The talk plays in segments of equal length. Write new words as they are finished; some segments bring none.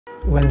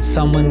when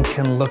someone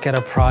can look at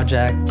a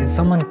project, is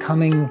someone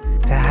coming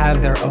to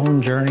have their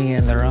own journey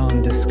and their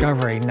own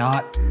discovery,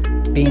 not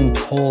being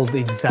told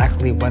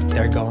exactly what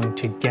they're going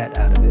to get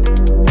out of it.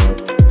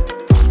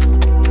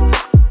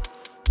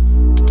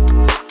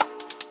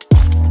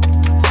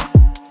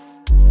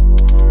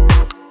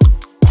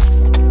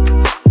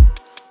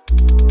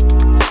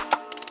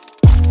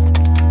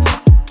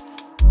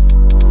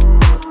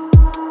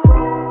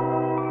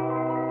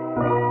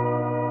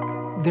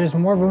 There's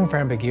more room for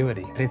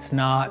ambiguity. It's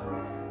not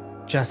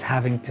just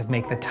having to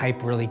make the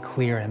type really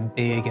clear and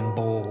big and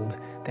bold.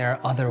 There are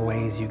other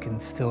ways you can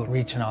still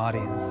reach an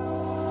audience.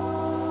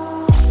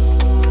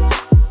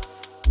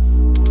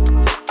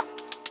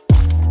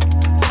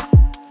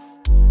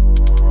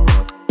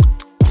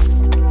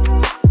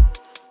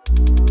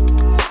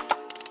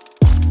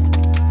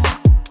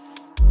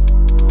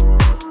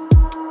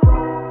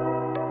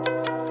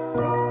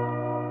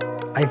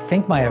 I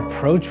think my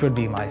approach would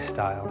be my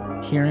style.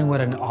 Hearing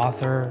what an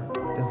author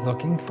is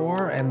looking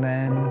for, and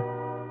then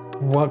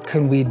what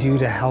can we do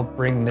to help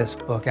bring this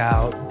book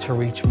out to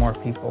reach more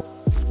people.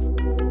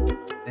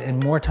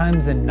 And more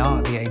times than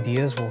not, the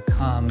ideas will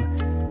come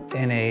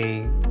in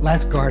a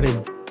less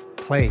guarded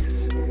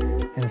place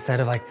instead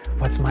of like,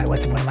 what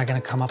am I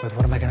gonna come up with?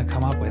 What am I gonna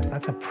come up with?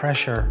 That's a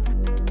pressure.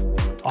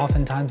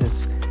 Oftentimes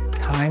it's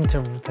time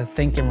to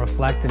think and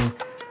reflect and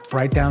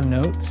write down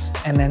notes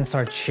and then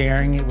start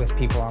sharing it with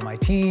people on my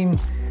team.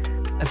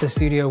 At the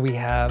studio we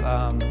have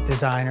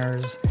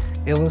designers,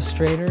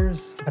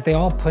 illustrators, but they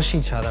all push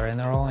each other and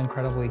they're all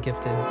incredibly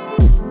gifted.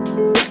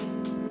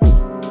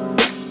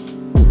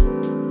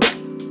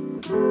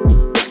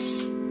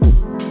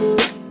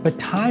 But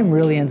time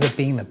really ends up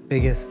being the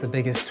biggest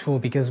tool,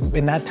 because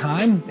in that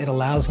time, it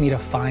allows me to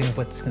find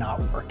what's not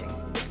working,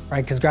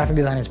 right? Because graphic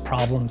design is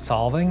problem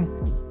solving.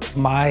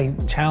 My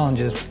challenge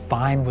is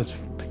find what's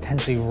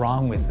potentially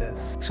wrong with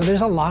this. So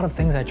there's a lot of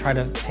things I try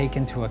to take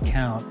into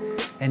account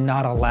and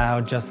not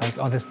allow just like,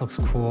 oh, this looks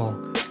cool.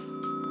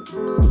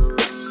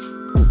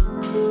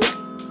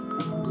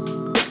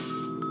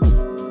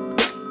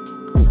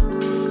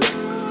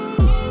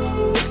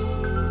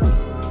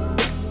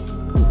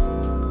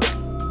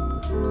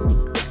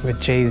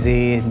 With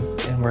Jay-Z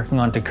and working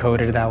on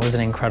Decoded, that was an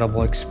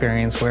incredible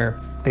experience where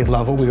they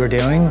love what we were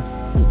doing.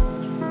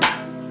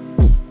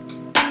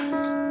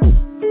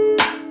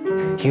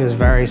 He was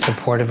very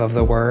supportive of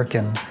the work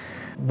and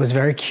was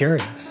very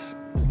curious,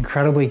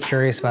 incredibly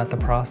curious about the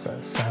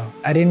process. So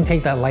I didn't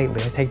take that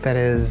lightly. I take that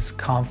as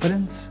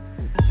confidence.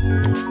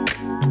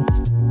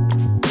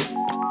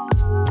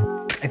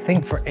 I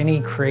think for any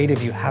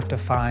creative, you have to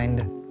have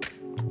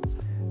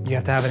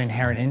an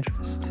inherent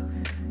interest.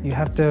 You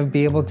have to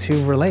be able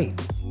to relate.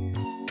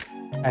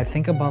 I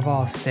think above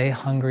all, stay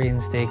hungry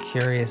and stay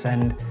curious,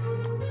 and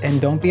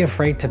don't be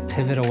afraid to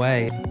pivot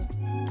away.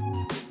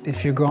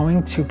 If you're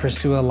going to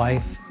pursue a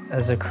life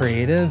as a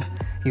creative,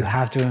 you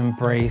have to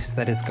embrace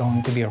that it's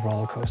going to be a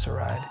roller coaster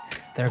ride.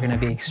 There are going to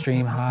be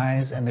extreme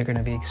highs and there are going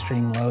to be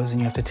extreme lows, and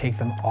you have to take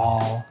them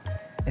all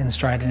in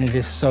stride, and it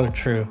is so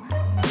true.